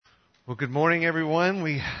Well, good morning, everyone.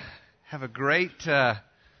 We have a great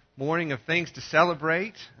morning of things to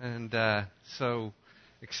celebrate, and so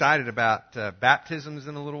excited about baptisms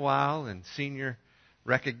in a little while and senior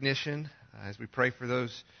recognition as we pray for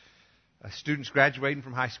those students graduating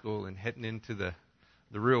from high school and heading into the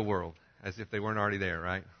real world as if they weren't already there,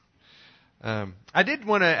 right? I did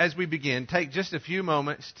want to, as we begin, take just a few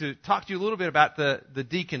moments to talk to you a little bit about the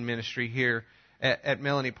deacon ministry here at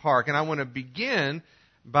Melanie Park, and I want to begin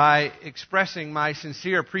by expressing my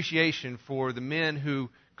sincere appreciation for the men who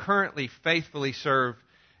currently faithfully serve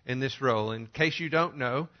in this role. In case you don't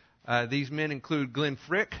know, these men include Glenn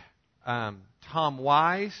Frick, Tom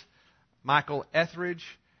Wise, Michael Etheridge,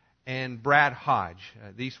 and Brad Hodge.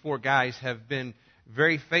 These four guys have been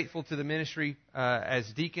very faithful to the ministry as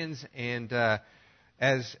deacons and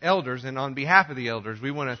as elders. And on behalf of the elders,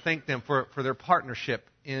 we want to thank them for their partnership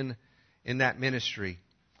in that ministry.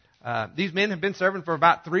 These men have been serving for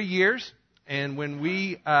about 3 years, and when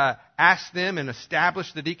we asked them and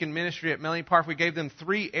established the deacon ministry at Melanie Park, we gave them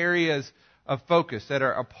 3 areas of focus that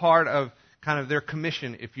are a part of kind of their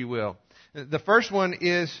commission, if you will. The first one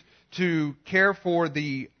is to care for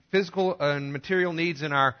the physical and material needs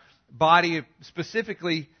in our body,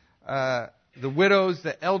 specifically the widows,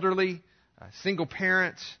 the elderly, single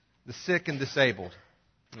parents, the sick and disabled.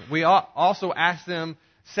 We also asked them,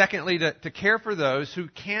 secondly, to care for those who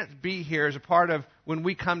can't be here as a part of when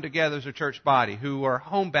we come together as a church body, who are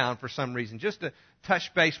homebound for some reason, just to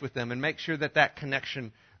touch base with them and make sure that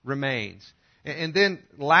connection remains. And then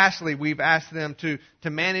lastly, we've asked them to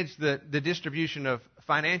manage the distribution of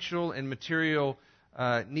financial and material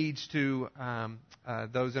needs to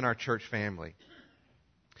those in our church family.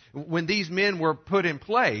 When these men were put in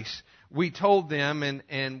place, we told them,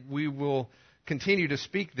 and we will continue to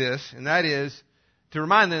speak this, and that is to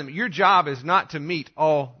remind them, your job is not to meet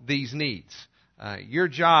all these needs. Your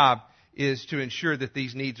job is to ensure that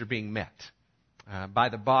these needs are being met by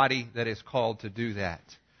the body that is called to do that.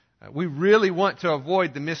 We really want to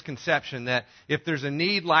avoid the misconception that if there's a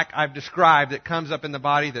need like I've described that comes up in the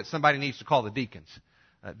body, that somebody needs to call the deacons.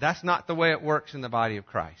 That's not the way it works in the body of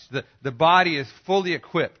Christ. The body is fully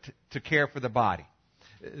equipped to care for the body.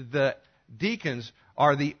 The deacons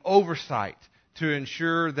are the oversight to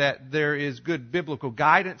ensure that there is good biblical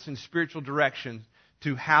guidance and spiritual direction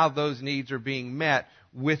to how those needs are being met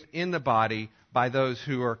within the body by those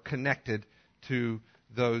who are connected to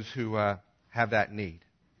those who have that need.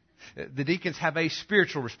 The deacons have a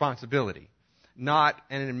spiritual responsibility, not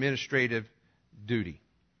an administrative duty.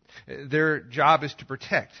 Their job is to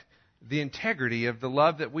protect the integrity of the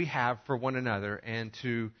love that we have for one another and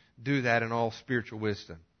to do that in all spiritual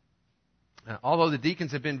wisdom. Although the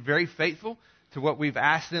deacons have been very faithful to what we've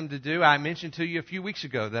asked them to do, I mentioned to you a few weeks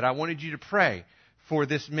ago that I wanted you to pray for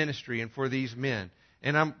this ministry and for these men.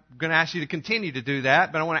 And I'm going to ask you to continue to do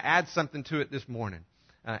that, but I want to add something to it this morning.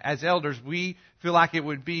 As elders, we feel like it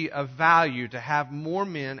would be of value to have more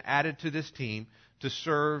men added to this team to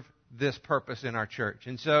serve this purpose in our church.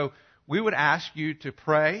 And so we would ask you to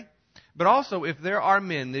pray, but also if there are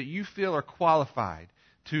men that you feel are qualified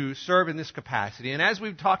to serve in this capacity. And as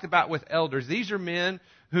we've talked about with elders, these are men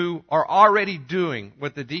who are already doing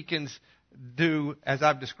what the deacons do as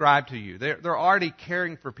I've described to you. They're already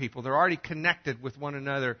caring for people. They're already connected with one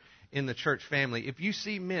another in the church family. If you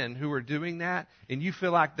see men who are doing that and you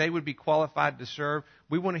feel like they would be qualified to serve,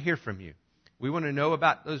 we want to hear from you. We want to know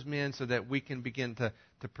about those men so that we can begin to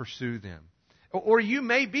pursue them. Or you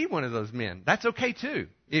may be one of those men. That's okay too.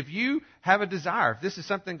 If you have a desire, if this is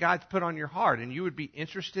something God's put on your heart and you would be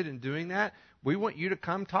interested in doing that, we want you to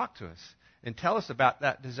come talk to us and tell us about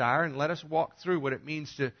that desire and let us walk through what it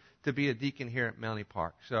means to be a deacon here at Melanie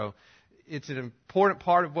Park. So it's an important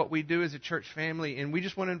part of what we do as a church family, and we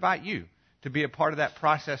just want to invite you to be a part of that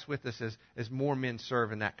process with us as more men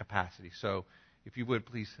serve in that capacity. So if you would,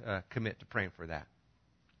 please commit to praying for that.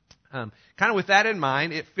 Kind of with that in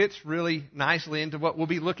mind, it fits really nicely into what we'll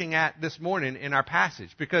be looking at this morning in our passage,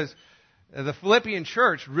 because the Philippian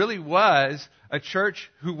church really was a church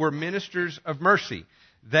who were ministers of mercy.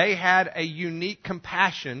 They had a unique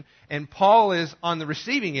compassion, and Paul is on the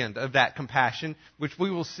receiving end of that compassion, which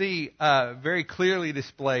we will see very clearly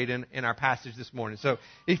displayed in our passage this morning. So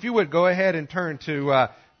if you would, go ahead and turn to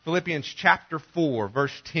Philippians chapter 4,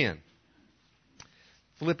 verse 10.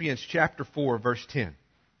 Philippians chapter 4, verse 10.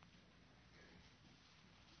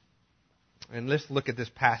 And let's look at this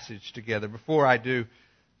passage together. Before I do,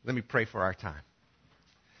 let me pray for our time.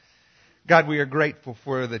 God, we are grateful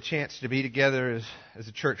for the chance to be together as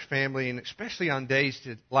a church family, and especially on days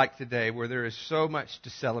like today where there is so much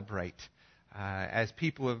to celebrate as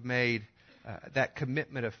people have made that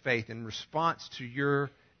commitment of faith in response to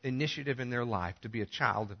your initiative in their life to be a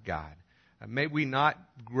child of God. May we not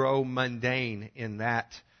grow mundane in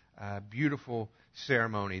that beautiful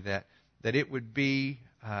ceremony, that it would be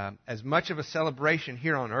as much of a celebration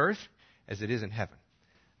here on earth as it is in heaven.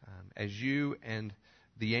 As you and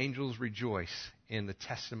the angels rejoice in the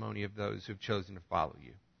testimony of those who have chosen to follow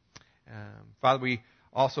you. Father, we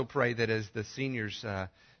also pray that as the seniors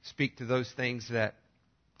speak to those things that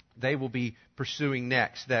they will be pursuing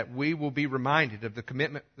next, that we will be reminded of the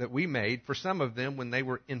commitment that we made for some of them when they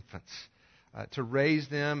were infants, to raise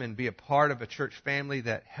them and be a part of a church family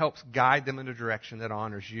that helps guide them in a direction that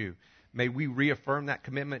honors you. May we reaffirm that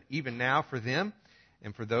commitment even now for them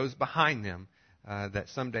and for those behind them that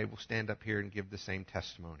someday will stand up here and give the same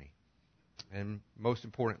testimony. And most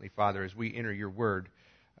importantly, Father, as we enter your word,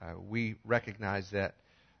 we recognize that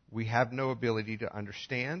we have no ability to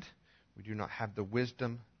understand. We do not have the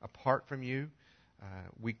wisdom apart from you.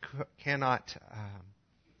 We cannot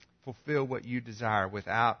fulfill what you desire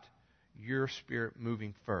without your Spirit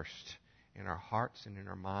moving first in our hearts and in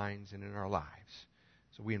our minds and in our lives.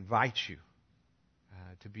 So we invite you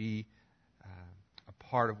to be a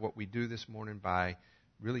part of what we do this morning by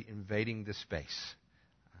really invading this space,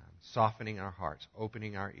 softening our hearts,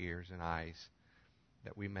 opening our ears and eyes,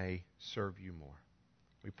 that we may serve you more.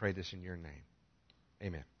 We pray this in your name.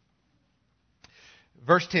 Amen.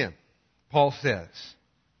 Verse 10, Paul says,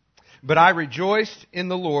 "But I rejoiced in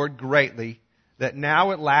the Lord greatly that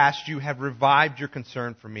now at last you have revived your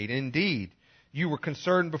concern for me. Indeed, you were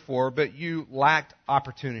concerned before, but you lacked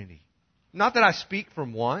opportunity. Not that I speak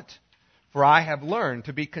from want, for I have learned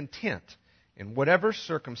to be content in whatever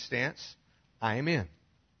circumstance I am in.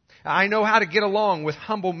 I know how to get along with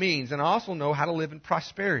humble means, and I also know how to live in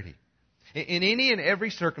prosperity. In any and every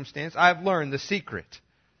circumstance, I have learned the secret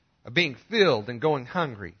of being filled and going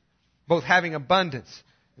hungry, both having abundance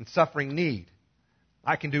and suffering need.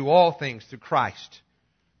 I can do all things through Christ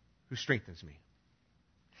who strengthens me."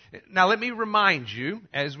 Now let me remind you,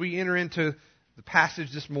 as we enter into the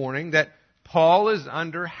passage this morning, that Paul is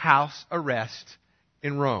under house arrest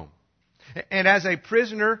in Rome. And as a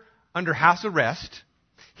prisoner under house arrest,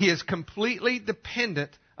 he is completely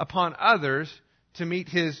dependent upon others to meet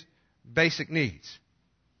his basic needs.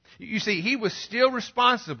 You see, he was still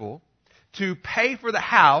responsible to pay for the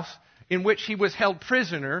house in which he was held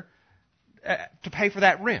prisoner, to pay for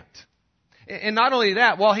that rent. And not only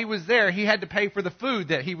that, while he was there, he had to pay for the food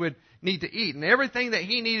that he would need to eat. And everything that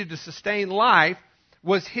he needed to sustain life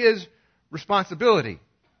was his responsibility.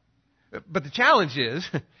 But the challenge is,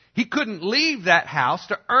 he couldn't leave that house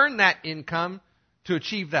to earn that income to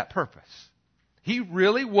achieve that purpose. He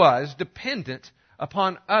really was dependent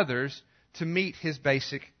upon others to meet his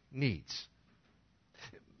basic needs.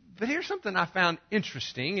 But here's something I found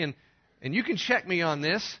interesting, and you can check me on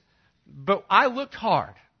this, but I looked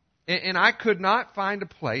hard, and I could not find a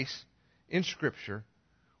place in Scripture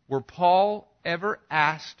where Paul ever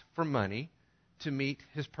asked for money to meet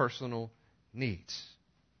his personal needs.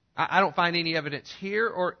 I don't find any evidence here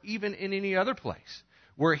or even in any other place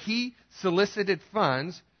where he solicited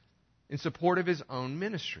funds in support of his own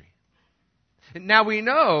ministry. Now we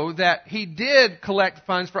know that he did collect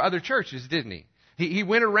funds for other churches, didn't he? He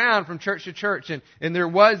went around from church to church, and there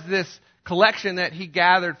was this collection that he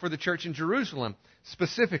gathered for the church in Jerusalem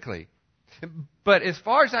specifically. But as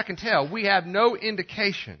far as I can tell, we have no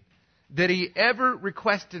indication that he ever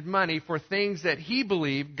requested money for things that he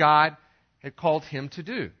believed God had called him to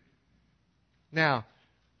do. Now,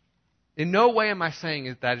 in no way am I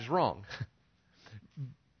saying that is wrong.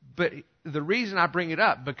 But the reason I bring it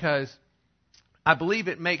up, because I believe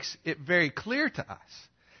it makes it very clear to us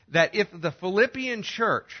that if the Philippian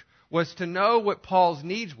church was to know what Paul's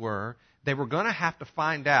needs were, they were going to have to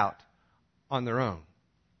find out on their own.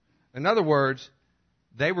 In other words,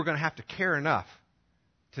 they were going to have to care enough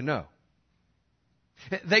to know.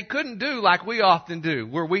 They couldn't do like we often do,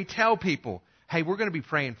 where we tell people, "Hey, we're going to be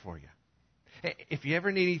praying for you. If you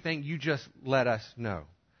ever need anything, you just let us know."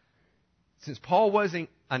 Since Paul wasn't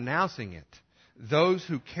announcing it, those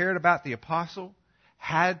who cared about the apostle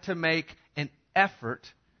had to make an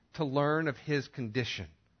effort to learn of his condition.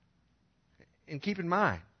 And keep in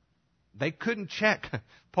mind, they couldn't check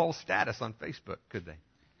Paul's status on Facebook, could they?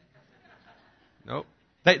 Nope.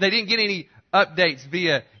 They didn't get any updates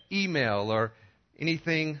via email or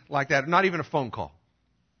anything like that, not even a phone call.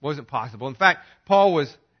 Wasn't possible. In fact, Paul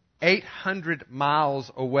was 800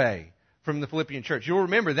 miles away from the Philippian church. You'll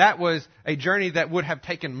remember that was a journey that would have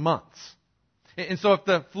taken months. And so if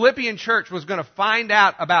the Philippian church was going to find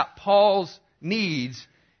out about Paul's needs,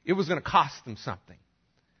 it was going to cost them something,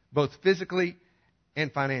 both physically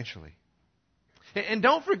and financially. And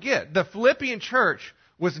don't forget, the Philippian church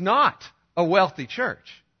was not a wealthy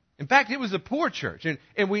church. In fact, it was a poor church.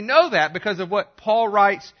 And we know that because of what Paul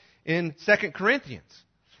writes in 2 Corinthians.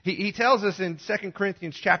 He tells us in 2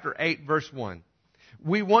 Corinthians chapter 8, verse 1,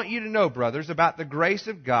 "We want you to know, brothers, about the grace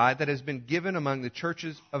of God that has been given among the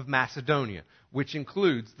churches of Macedonia," which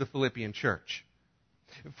includes the Philippian church.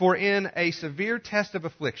 "For in a severe test of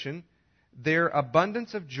affliction, their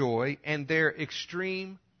abundance of joy and their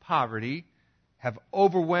extreme poverty have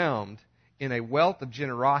overwhelmed in a wealth of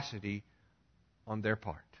generosity on their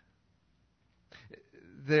part."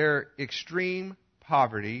 Their extreme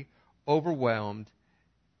poverty overwhelmed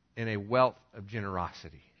in a wealth of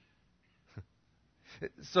generosity.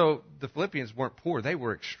 So the Philippians weren't poor, they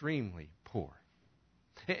were extremely poor.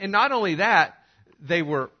 And not only that, they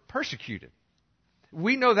were persecuted.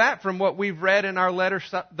 We know that from what we've read in our letter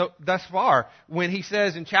thus far, when he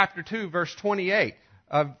says in chapter 2, verse 28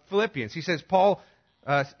 of Philippians, he says, Paul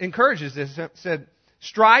encourages this, said,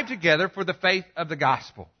 "Strive together for the faith of the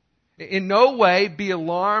gospel. In no way be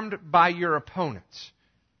alarmed by your opponents,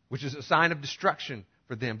 which is a sign of destruction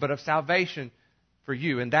for them, but of salvation for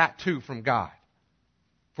you, and that too from God.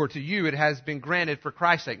 For to you it has been granted for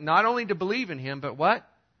Christ's sake, not only to believe in Him, but what?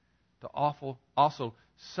 To also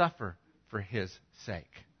suffer for His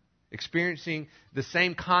sake." Experiencing the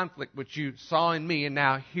same conflict which you saw in me and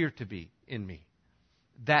now hear to be in me.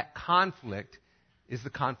 That conflict is the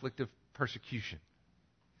conflict of persecution.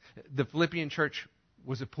 The Philippian church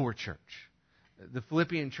was a poor church. The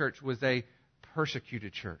Philippian church was a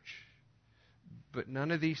persecuted church. But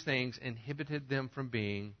none of these things inhibited them from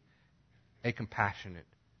being a compassionate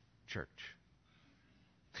church.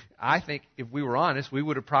 I think if we were honest, we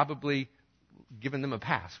would have probably given them a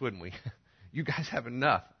pass, wouldn't we? You guys have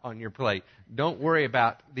enough on your plate. Don't worry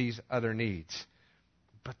about these other needs.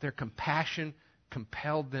 But their compassion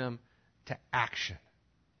compelled them to action.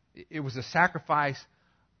 It was a sacrifice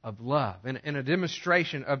of love and a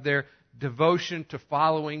demonstration of their devotion to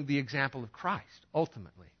following the example of Christ,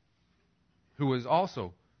 ultimately, who was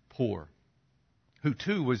also poor, who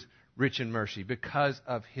too was rich in mercy because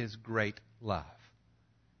of His great love.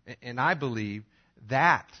 And I believe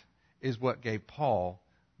that is what gave Paul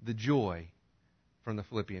the joy from the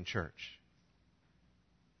Philippian church.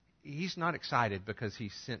 He's not excited because they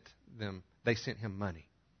sent him money.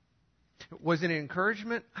 Was it an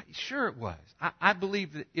encouragement? Sure it was. I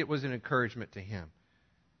believe that it was an encouragement to him.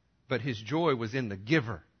 But his joy was in the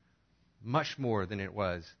giver much more than it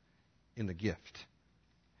was in the gift.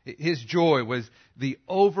 His joy was the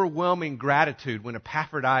overwhelming gratitude when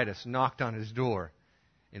Epaphroditus knocked on his door.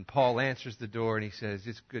 And Paul answers the door and he says,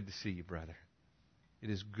 "It's good to see you, brother. It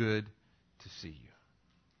is good to see you."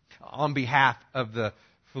 On behalf of the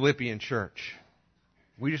Philippian church,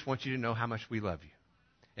 we just want you to know how much we love you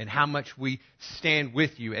and how much we stand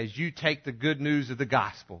with you as you take the good news of the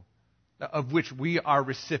gospel, of which we are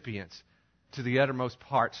recipients, to the uttermost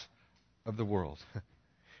parts of the world.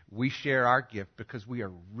 We share our gift because we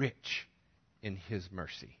are rich in His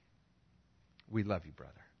mercy. We love you,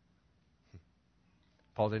 brother.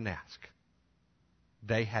 Paul didn't ask.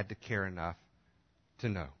 They had to care enough to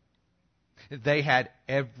know. They had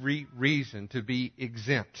every reason to be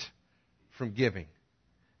exempt from giving,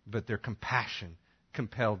 but their compassion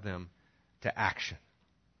compelled them to action.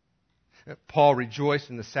 Paul rejoiced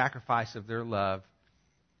in the sacrifice of their love,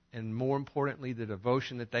 and more importantly, the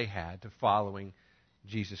devotion that they had to following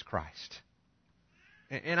Jesus Christ.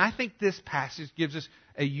 And I think this passage gives us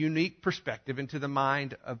a unique perspective into the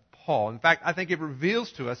mind of Paul. In fact, I think it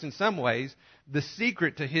reveals to us in some ways the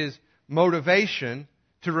secret to his motivation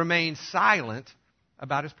to remain silent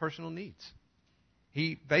about his personal needs.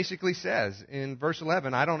 He basically says in verse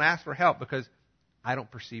 11, "I don't ask for help because I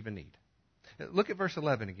don't perceive a need." Look at verse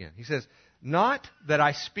 11 again. He says, "Not that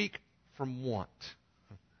I speak from want,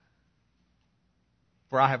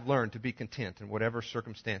 for I have learned to be content in whatever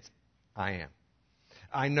circumstance I am.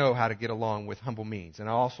 I know how to get along with humble means, and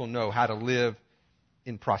I also know how to live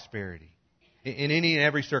in prosperity. In any and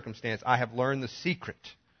every circumstance, I have learned the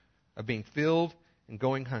secret of being filled and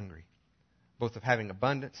going hungry, both of having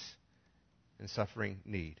abundance and suffering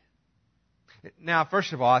need." Now,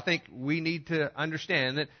 first of all, I think we need to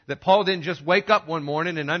understand that Paul didn't just wake up one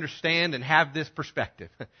morning and understand and have this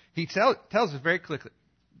perspective. He tells us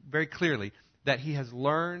very clearly that he has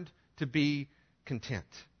learned to be content.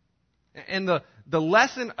 And the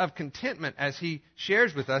lesson of contentment, as he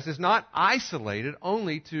shares with us, is not isolated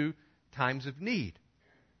only to times of need.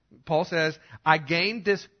 Paul says, "I gained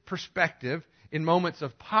this perspective in moments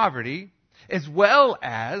of poverty as well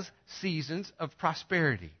as seasons of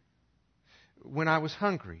prosperity. When I was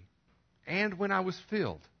hungry and when I was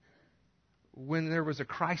filled. When there was a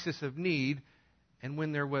crisis of need and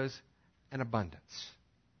when there was an abundance.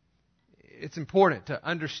 It's important to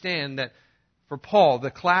understand that for Paul,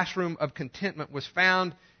 the classroom of contentment was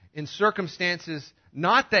found in circumstances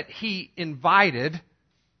not that he invited,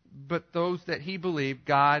 but those that he believed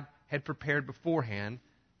God had prepared beforehand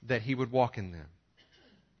that he would walk in them.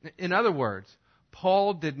 In other words,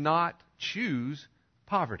 Paul did not choose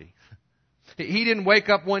poverty. He didn't wake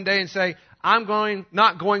up one day and say, I'm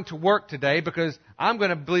not going to work today because I'm going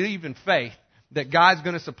to believe in faith that God's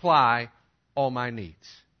going to supply all my needs.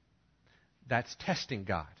 That's testing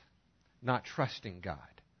God, not trusting God.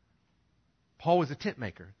 Paul was a tent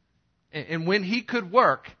maker. And when he could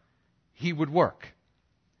work, he would work.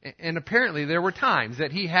 And apparently there were times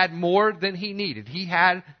that he had more than he needed. He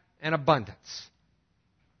had an abundance.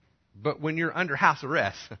 But when you're under house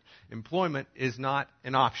arrest, employment is not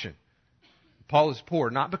an option. Paul is poor,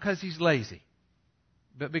 not because he's lazy,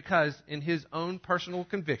 but because in his own personal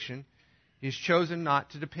conviction, he's chosen not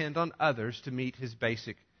to depend on others to meet his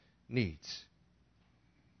basic needs.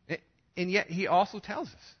 And yet he also tells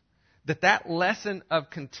us that lesson of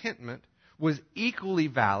contentment was equally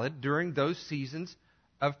valid during those seasons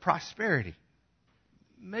of prosperity.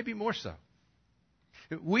 Maybe more so.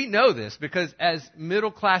 We know this because as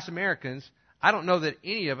middle-class Americans, I don't know that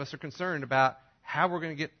any of us are concerned about how we're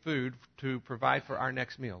going to get food to provide for our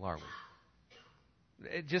next meal, are we?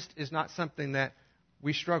 It just is not something that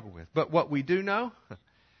we struggle with. But what we do know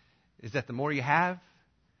is that the more you have,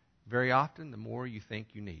 very often the more you think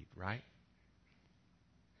you need, right?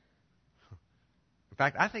 In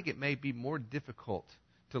fact, I think it may be more difficult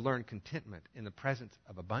to learn contentment in the presence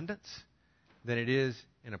of abundance than it is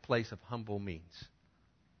in a place of humble means.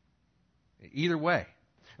 Either way,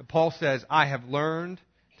 Paul says, I have learned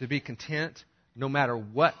to be content no matter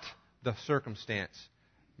what the circumstance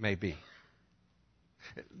may be.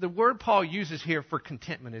 The word Paul uses here for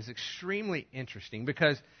contentment is extremely interesting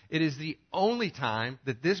because it is the only time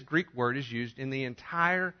that this Greek word is used in the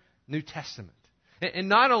entire New Testament. And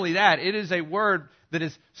not only that, it is a word that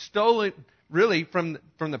is stolen really from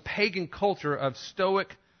the pagan culture of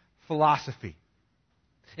Stoic philosophy.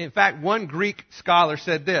 In fact, one Greek scholar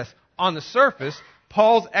said this, on the surface,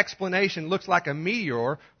 Paul's explanation looks like a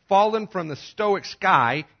meteor fallen from the Stoic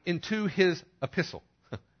sky into his epistle.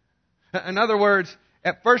 In other words,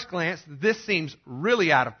 at first glance, this seems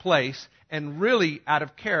really out of place and really out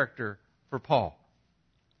of character for Paul.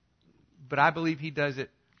 But I believe he does it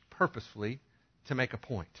purposefully to make a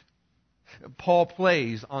point. Paul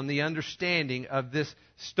plays on the understanding of this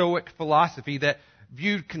Stoic philosophy that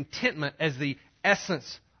viewed contentment as the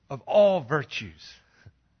essence of all virtues.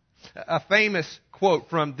 A famous quote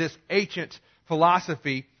from this ancient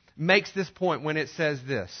philosophy makes this point when it says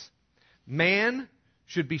this, man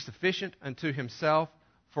should be sufficient unto himself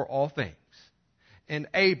for all things, and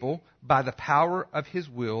able by the power of his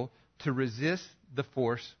will to resist the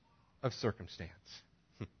force of circumstance.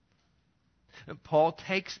 Paul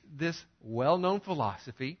takes this well-known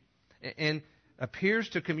philosophy and appears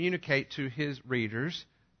to communicate to his readers,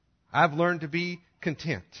 I've learned to be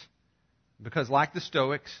content because like the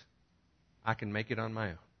Stoics, I can make it on my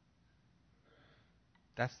own.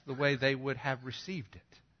 That's the way they would have received it.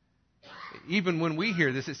 Even when we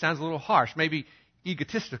hear this, it sounds a little harsh, maybe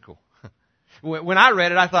egotistical. When I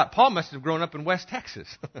read it, I thought, Paul must have grown up in West Texas.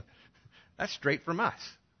 That's straight from us.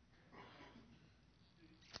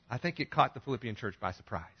 I think it caught the Philippian church by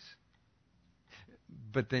surprise.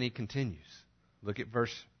 But then he continues. Look at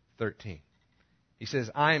verse 13. He says,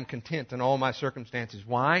 I am content in all my circumstances.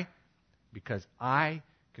 Why? Because I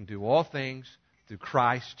can do all things through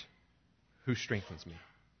Christ who strengthens me.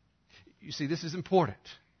 You see, this is important.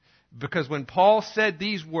 Because when Paul said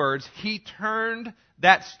these words, he turned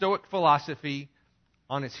that Stoic philosophy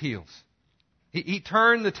on its heels. He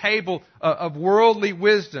turned the table of worldly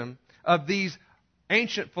wisdom of these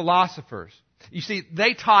ancient philosophers. You see,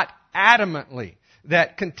 they taught adamantly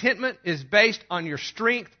that contentment is based on your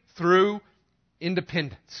strength through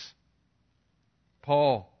independence.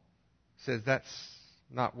 Paul says that's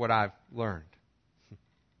not what I've learned.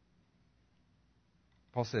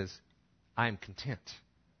 Paul says, I am content,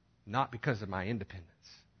 not because of my independence,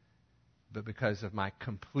 but because of my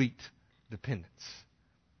complete dependence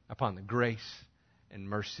upon the grace and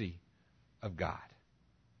mercy of God.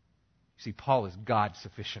 See, Paul is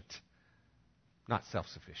God-sufficient, not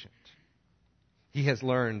self-sufficient. He has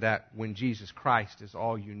learned that when Jesus Christ is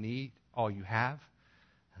all you need, all you have,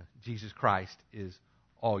 Jesus Christ is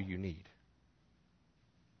all you need.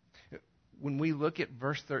 When we look at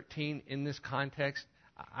verse 13 in this context,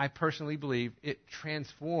 I personally believe it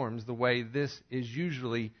transforms the way this is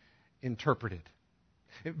usually interpreted.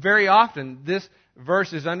 Very often, this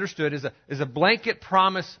verse is understood as a blanket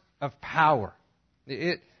promise of power.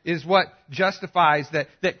 It is what justifies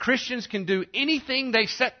that Christians can do anything they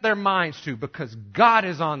set their minds to because God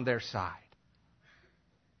is on their side.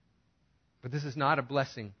 But this is not a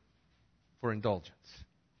blessing for indulgence.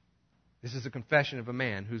 This is a confession of a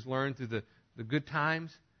man who's learned through the good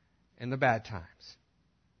times and the bad times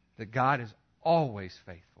that God is always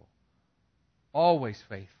faithful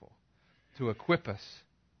to equip us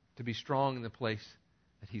to be strong in the place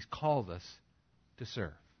that He's called us to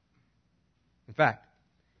serve. In fact,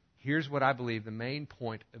 here's what I believe the main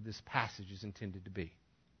point of this passage is intended to be.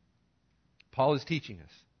 Paul is teaching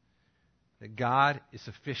us that God is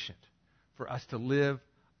sufficient for us to live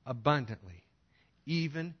abundantly,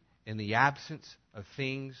 even in the absence of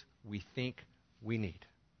things we think we need.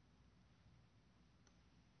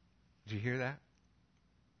 Did you hear that?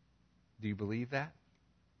 Do you believe that?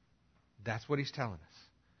 That's what he's telling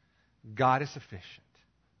us. God is sufficient.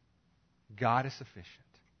 God is sufficient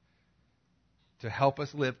to help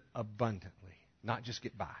us live abundantly, not just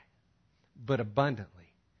get by, but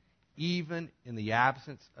abundantly, even in the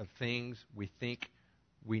absence of things we think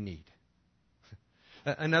we need.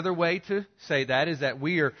 Another way to say that is that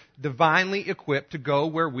we are divinely equipped to go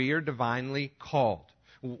where we are divinely called,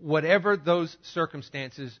 whatever those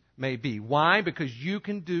circumstances may be. Why? Because you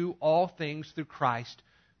can do all things through Christ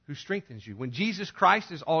who strengthens you. When Jesus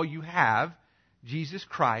Christ is all you have, Jesus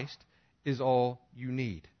Christ is all you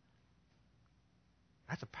need.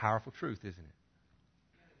 That's a powerful truth, isn't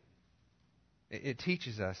it? It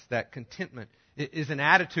teaches us that contentment is an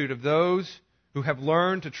attitude of those who have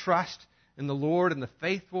learned to trust in the Lord and the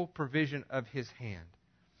faithful provision of His hand.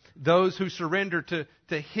 Those who surrender to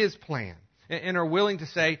His plan and are willing to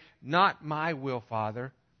say, not my will,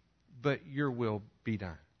 Father, but your will be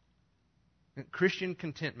done. Christian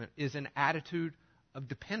contentment is an attitude of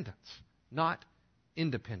dependence, not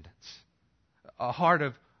independence. A heart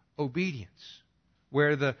of obedience,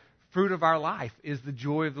 where the fruit of our life is the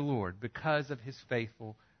joy of the Lord because of His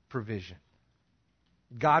faithful provision.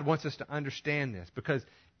 God wants us to understand this because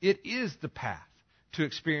it is the path to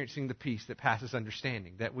experiencing the peace that passes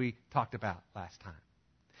understanding that we talked about last time.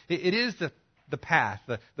 It is the path,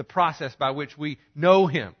 the process by which we know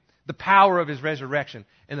Him, the power of His resurrection,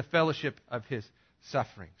 and the fellowship of His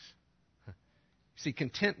sufferings. See,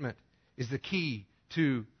 contentment is the key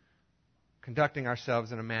to conducting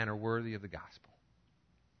ourselves in a manner worthy of the gospel.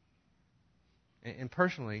 And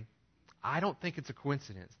personally, I don't think it's a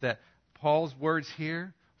coincidence that Paul's words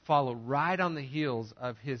here follow right on the heels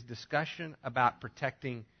of his discussion about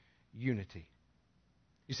protecting unity.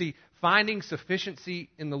 You see, finding sufficiency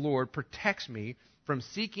in the Lord protects me from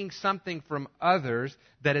seeking something from others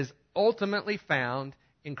that is ultimately found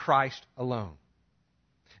in Christ alone.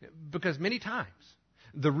 Because many times,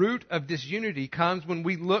 the root of disunity comes when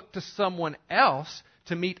we look to someone else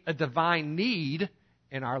to meet a divine need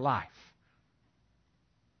in our life.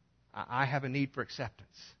 I have a need for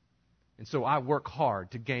acceptance. And so I work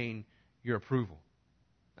hard to gain your approval.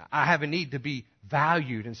 I have a need to be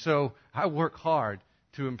valued, and so I work hard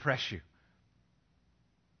to impress you.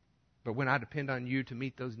 But when I depend on you to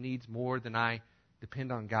meet those needs more than I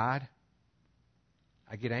depend on God,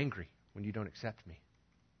 I get angry when you don't accept me.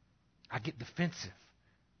 I get defensive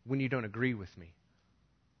when you don't agree with me.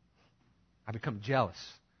 I become jealous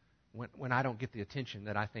when I don't get the attention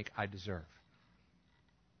that I think I deserve.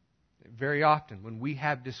 Very often, when we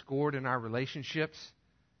have discord in our relationships,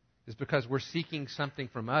 is because we're seeking something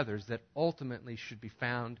from others that ultimately should be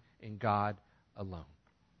found in God alone.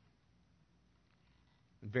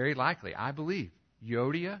 Very likely, I believe,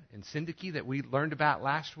 Euodia and Syntyche that we learned about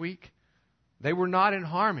last week, they were not in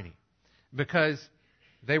harmony because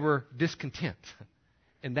they were discontent.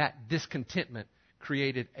 And that discontentment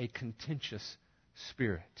created a contentious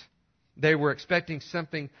spirit. They were expecting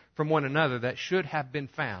something from one another that should have been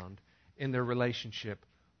found in their relationship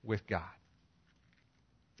with God.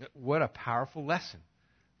 What a powerful lesson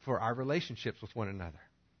for our relationships with one another,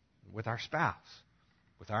 with our spouse,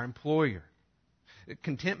 with our employer.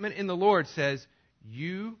 Contentment in the Lord says,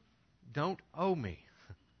 you don't owe me.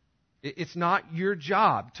 It's not your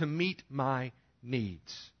job to meet my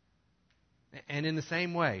needs. And in the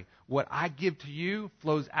same way, what I give to you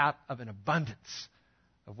flows out of an abundance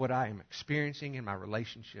of what I am experiencing in my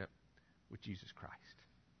relationship with Jesus Christ.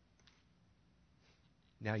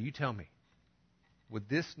 Now you tell me, would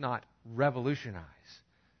this not revolutionize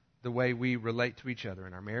the way we relate to each other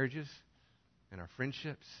in our marriages, in our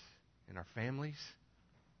friendships, in our families?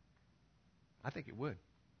 I think it would.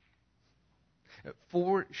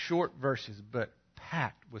 4 short verses, but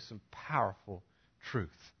packed with some powerful truth.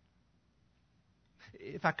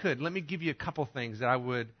 If I could, let me give you a couple things that I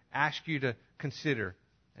would ask you to consider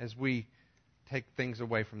as we take things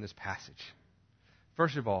away from this passage.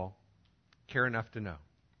 First of all, care enough to know.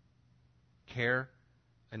 Care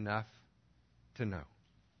enough to know.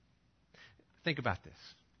 Think about this.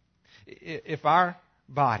 If our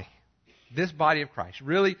body, this body of Christ,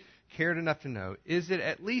 really cared enough to know, is it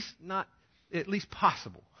at least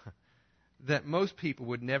possible that most people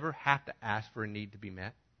would never have to ask for a need to be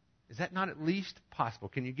met? Is that not at least possible?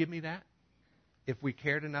 Can you give me that? If we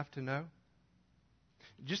cared enough to know?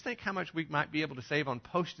 Just think how much we might be able to save on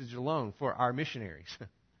postage alone for our missionaries.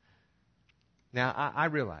 Now, I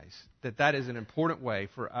realize that is an important way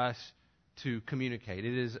for us to communicate.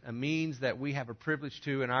 It is a means that we have a privilege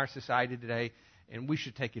to in our society today, and we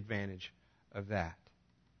should take advantage of that.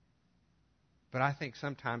 But I think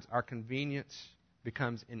sometimes our convenience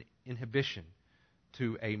becomes an inhibition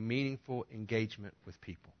to a meaningful engagement with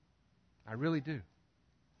people. I really do.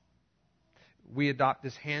 We adopt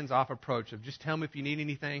this hands-off approach of just tell me if you need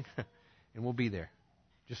anything, and we'll be there.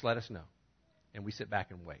 Just let us know. And we sit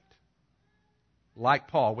back and wait. Like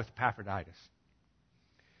Paul with Epaphroditus.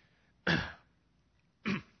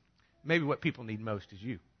 Maybe what people need most is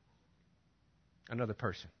you. Another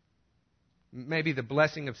person. Maybe the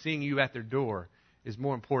blessing of seeing you at their door is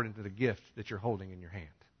more important than the gift that you're holding in your hand.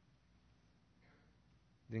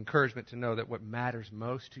 The encouragement to know that what matters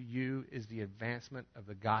most to you is the advancement of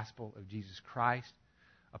the gospel of Jesus Christ,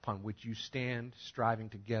 upon which you stand striving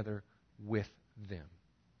together with them.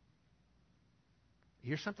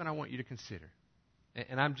 Here's something I want you to consider.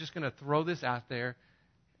 And I'm just going to throw this out there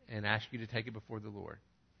and ask you to take it before the Lord.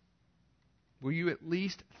 Will you at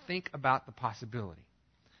least think about the possibility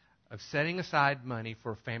of setting aside money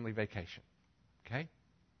for a family vacation? Okay?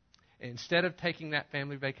 Instead of taking that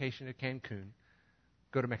family vacation to Cancun,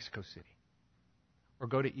 go to Mexico City, or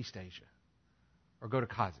go to East Asia, or go to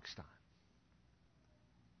Kazakhstan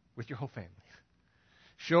with your whole family.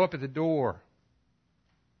 Show up at the door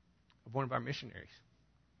of one of our missionaries.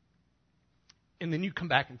 And then you come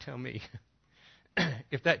back and tell me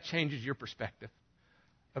if that changes your perspective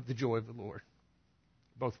of the joy of the Lord,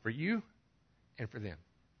 both for you and for them.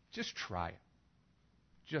 Just try it.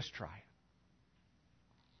 Just try it.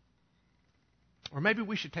 Or maybe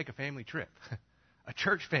we should take a family trip. A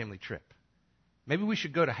church family trip. Maybe we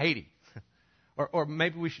should go to Haiti. Or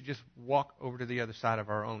maybe we should just walk over to the other side of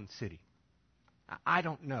our own city. I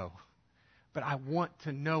don't know. But I want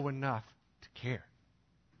to know enough to care.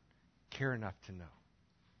 Care enough to know.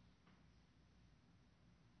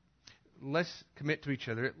 Let's commit to each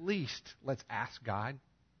other. At least let's ask God.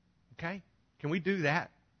 Okay? Can we do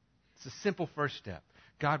that? It's a simple first step.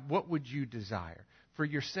 God, what would you desire? For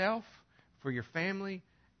yourself, for your family,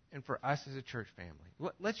 and for us as a church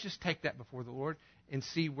family. Let's just take that before the Lord and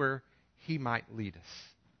see where He might lead us.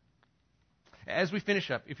 As we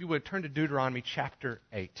finish up, if you would, turn to Deuteronomy chapter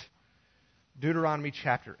 8. Deuteronomy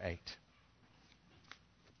chapter 8.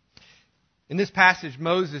 In this passage,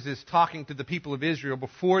 Moses is talking to the people of Israel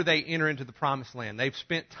before they enter into the promised land. They've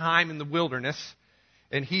spent time in the wilderness,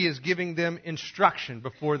 and he is giving them instruction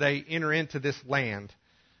before they enter into this land.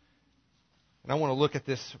 And I want to look at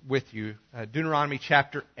this with you. Deuteronomy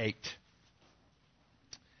chapter 8.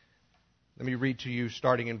 Let me read to you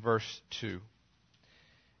starting in verse 2.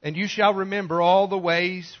 And you shall remember all the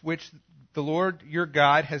ways which the Lord your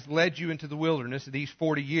God has led you into the wilderness these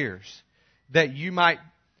 40 years, that He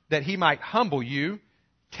might humble you,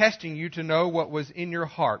 testing you to know what was in your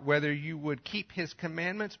heart, whether you would keep His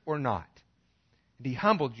commandments or not. And He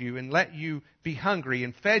humbled you and let you be hungry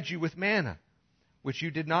and fed you with manna, which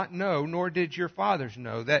you did not know, nor did your fathers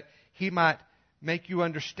know, that He might make you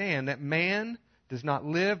understand that man does not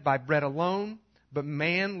live by bread alone, but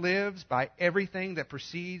man lives by everything that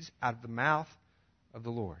proceeds out of the mouth of the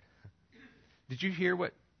Lord. Did you hear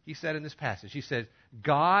what he said in this passage? He said,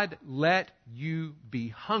 God let you be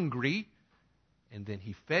hungry, and then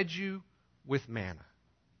He fed you with manna.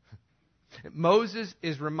 Moses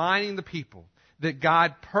is reminding the people that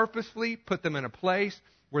God purposefully put them in a place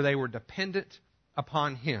where they were dependent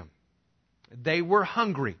upon Him. They were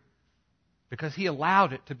hungry because He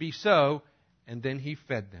allowed it to be so, and then He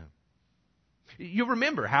fed them. You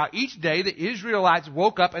remember how each day the Israelites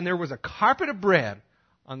woke up and there was a carpet of bread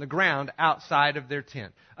on the ground outside of their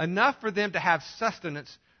tent. Enough for them to have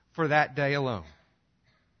sustenance for that day alone.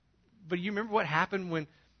 But you remember what happened when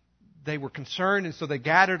they were concerned and so they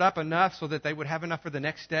gathered up enough so that they would have enough for the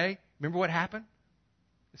next day? Remember what happened?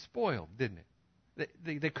 It spoiled, didn't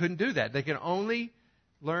it? They couldn't do that. They could only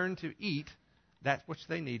learn to eat that which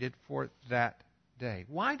they needed for that day.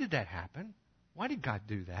 Why did that happen? Why did God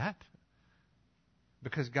do that?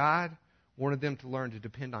 Because God wanted them to learn to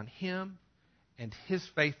depend on Him and His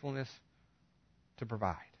faithfulness to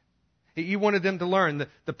provide. He wanted them to learn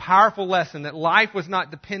the powerful lesson that life was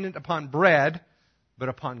not dependent upon bread, but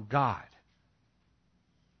upon God.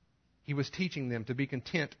 He was teaching them to be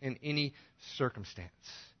content in any circumstance,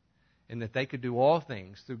 and that they could do all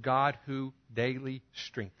things through God who daily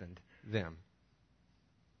strengthened them.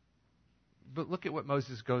 But look at what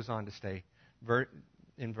Moses goes on to say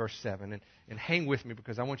in verse 7. And hang with me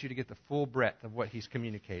because I want you to get the full breadth of what he's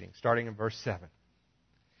communicating, starting in verse 7.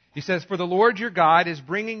 He says, "For the Lord your God is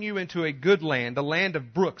bringing you into a good land, a land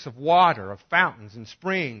of brooks, of water, of fountains and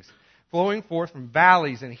springs, flowing forth from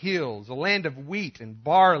valleys and hills, a land of wheat and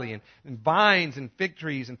barley and vines and fig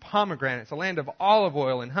trees and pomegranates, a land of olive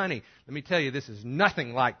oil and honey." Let me tell you, this is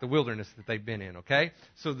nothing like the wilderness that they've been in, okay?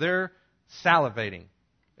 So they're salivating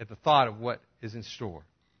at the thought of what is in store.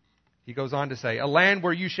 He goes on to say, "A land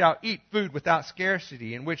where you shall eat food without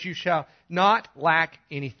scarcity, in which you shall not lack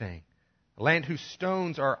anything. A land whose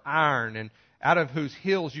stones are iron, and out of whose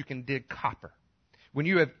hills you can dig copper. When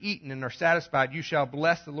you have eaten and are satisfied, you shall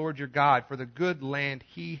bless the Lord your God for the good land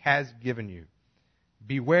He has given you.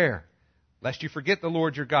 Beware, lest you forget the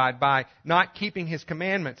Lord your God by not keeping His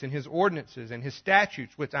commandments and His ordinances and His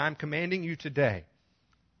statutes, which I am commanding you today.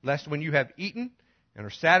 Lest when you have eaten and are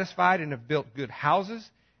satisfied and have built good houses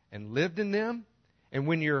and lived in them, and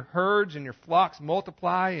when your herds and your flocks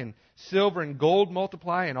multiply, and silver and gold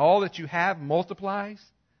multiply, and all that you have multiplies,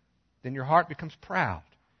 then your heart becomes proud,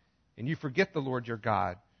 and you forget the Lord your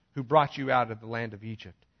God, who brought you out of the land of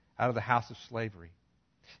Egypt, out of the house of slavery.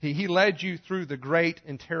 He led you through the great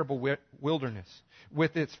and terrible wilderness,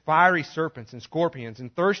 with its fiery serpents and scorpions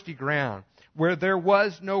and thirsty ground, where there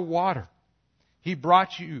was no water. He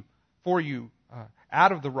brought you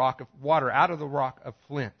out of the rock of water, out of the rock of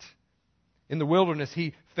flint. In the wilderness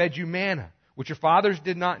He fed you manna, which your fathers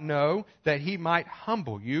did not know, that He might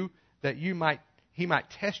humble you, that He might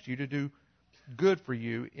test you to do good for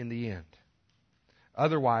you in the end.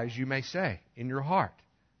 Otherwise you may say in your heart,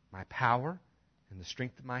 my power and the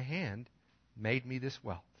strength of my hand made me this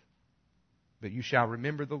wealth. But you shall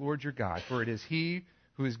remember the Lord your God, for it is He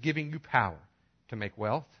who is giving you power to make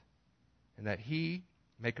wealth, and that He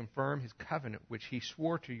may confirm His covenant which He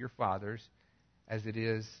swore to your fathers, as it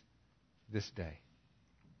is this day."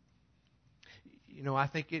 You know, I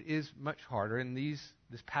think it is much harder, and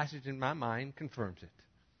this passage in my mind confirms it,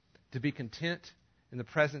 to be content in the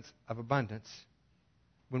presence of abundance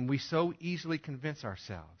when we so easily convince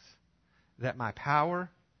ourselves that my power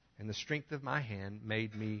and the strength of my hand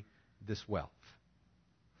made me this wealth.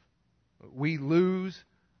 We lose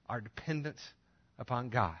our dependence upon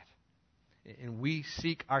God, and we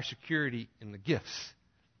seek our security in the gifts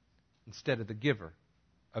instead of the giver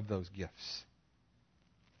of those gifts.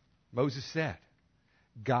 Moses said,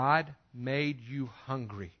 God made you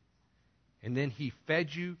hungry, and then He fed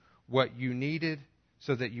you what you needed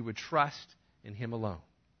so that you would trust in Him alone.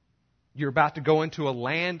 You're about to go into a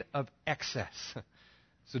land of excess.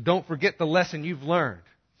 So don't forget the lesson you've learned.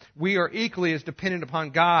 We are equally as dependent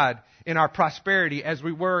upon God in our prosperity as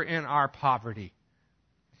we were in our poverty,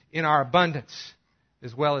 in our abundance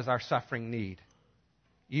as well as our suffering need,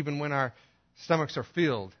 even when our stomachs are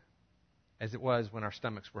filled, as it was when our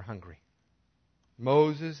stomachs were hungry.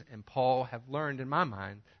 Moses and Paul have learned, in my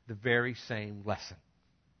mind, the very same lesson.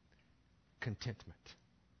 Contentment.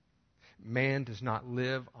 Man does not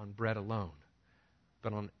live on bread alone,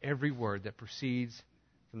 but on every word that proceeds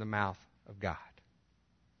from the mouth of God.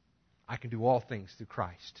 I can do all things through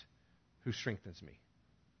Christ who strengthens me.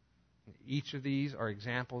 Each of these are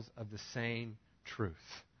examples of the same truth.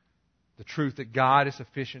 The truth that God is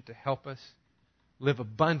sufficient to help us live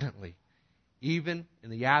abundantly, even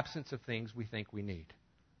in the absence of things we think we need.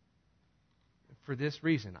 For this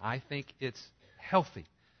reason, I think it's healthy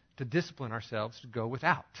to discipline ourselves to go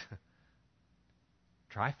without.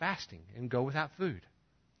 Try fasting and go without food.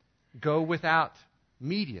 Go without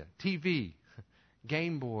media, TV,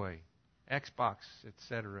 Game Boy, Xbox,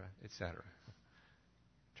 etc., etc.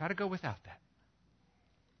 Try to go without that.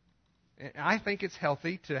 I think it's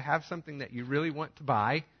healthy to have something that you really want to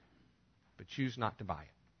buy, but choose not to buy it.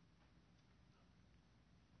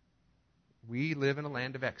 We live in a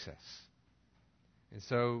land of excess. And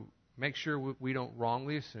so make sure we don't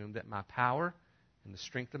wrongly assume that my power and the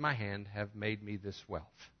strength of my hand have made me this wealth.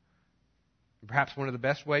 And perhaps one of the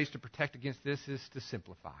best ways to protect against this is to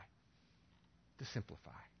simplify. To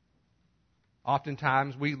simplify.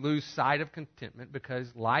 Oftentimes we lose sight of contentment because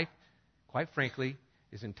life, quite frankly,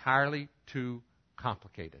 is entirely too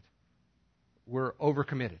complicated. We're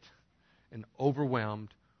overcommitted and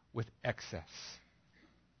overwhelmed with excess.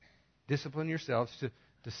 Discipline yourselves to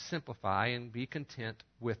to simplify and be content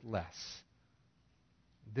with less.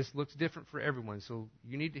 This looks different for everyone, so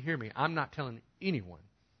you need to hear me. I'm not telling anyone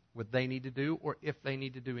what they need to do or if they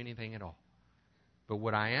need to do anything at all. But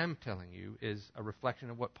what I am telling you is a reflection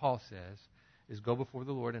of what Paul says, is go before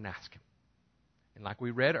the Lord and ask Him. And like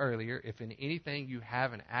we read earlier, if in anything you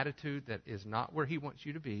have an attitude that is not where He wants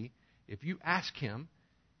you to be, if you ask Him,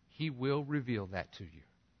 He will reveal that to you.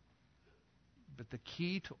 But the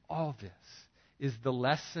key to all this is the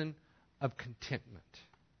lesson of contentment.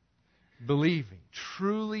 Believing,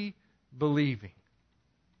 truly believing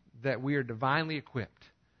that we are divinely equipped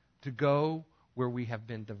to go where we have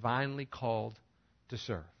been divinely called to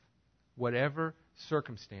serve, whatever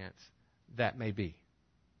circumstance that may be.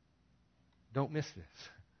 Don't miss this.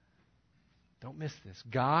 Don't miss this.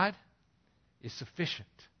 God is sufficient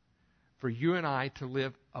for you and I to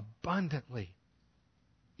live abundantly,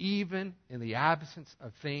 even in the absence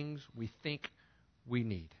of things we think we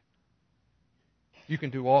need. You can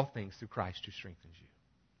do all things through Christ who strengthens you.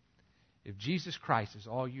 If Jesus Christ is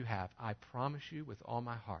all you have, I promise you with all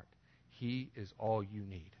my heart, He is all you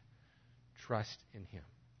need. Trust in Him.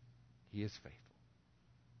 He is faithful.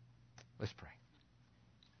 Let's pray.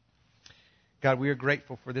 God, we are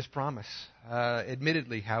grateful for this promise.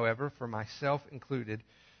 Admittedly, however, for myself included,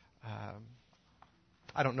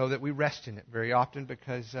 I don't know that we rest in it very often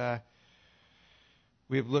because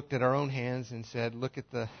we have looked at our own hands and said, look at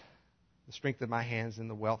the strength of my hands and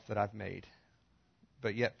the wealth that I've made.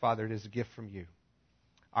 But yet, Father, it is a gift from you.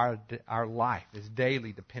 Our life is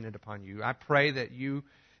daily dependent upon you. I pray that you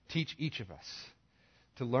teach each of us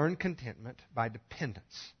to learn contentment by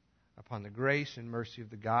dependence upon the grace and mercy of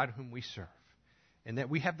the God whom we serve. And that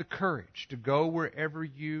we have the courage to go wherever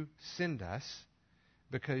you send us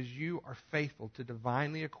because you are faithful to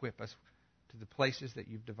divinely equip us to the places that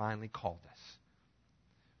you've divinely called us.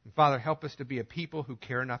 And Father, help us to be a people who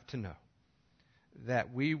care enough to know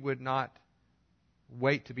that we would not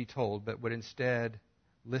wait to be told, but would instead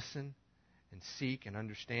listen and seek and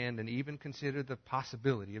understand and even consider the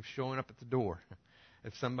possibility of showing up at the door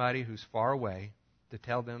of somebody who's far away to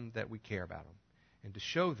tell them that we care about them and to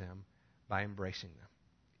show them by embracing them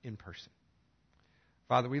in person.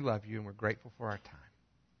 Father, we love you and we're grateful for our time.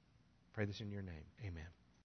 Pray this in your name. Amen.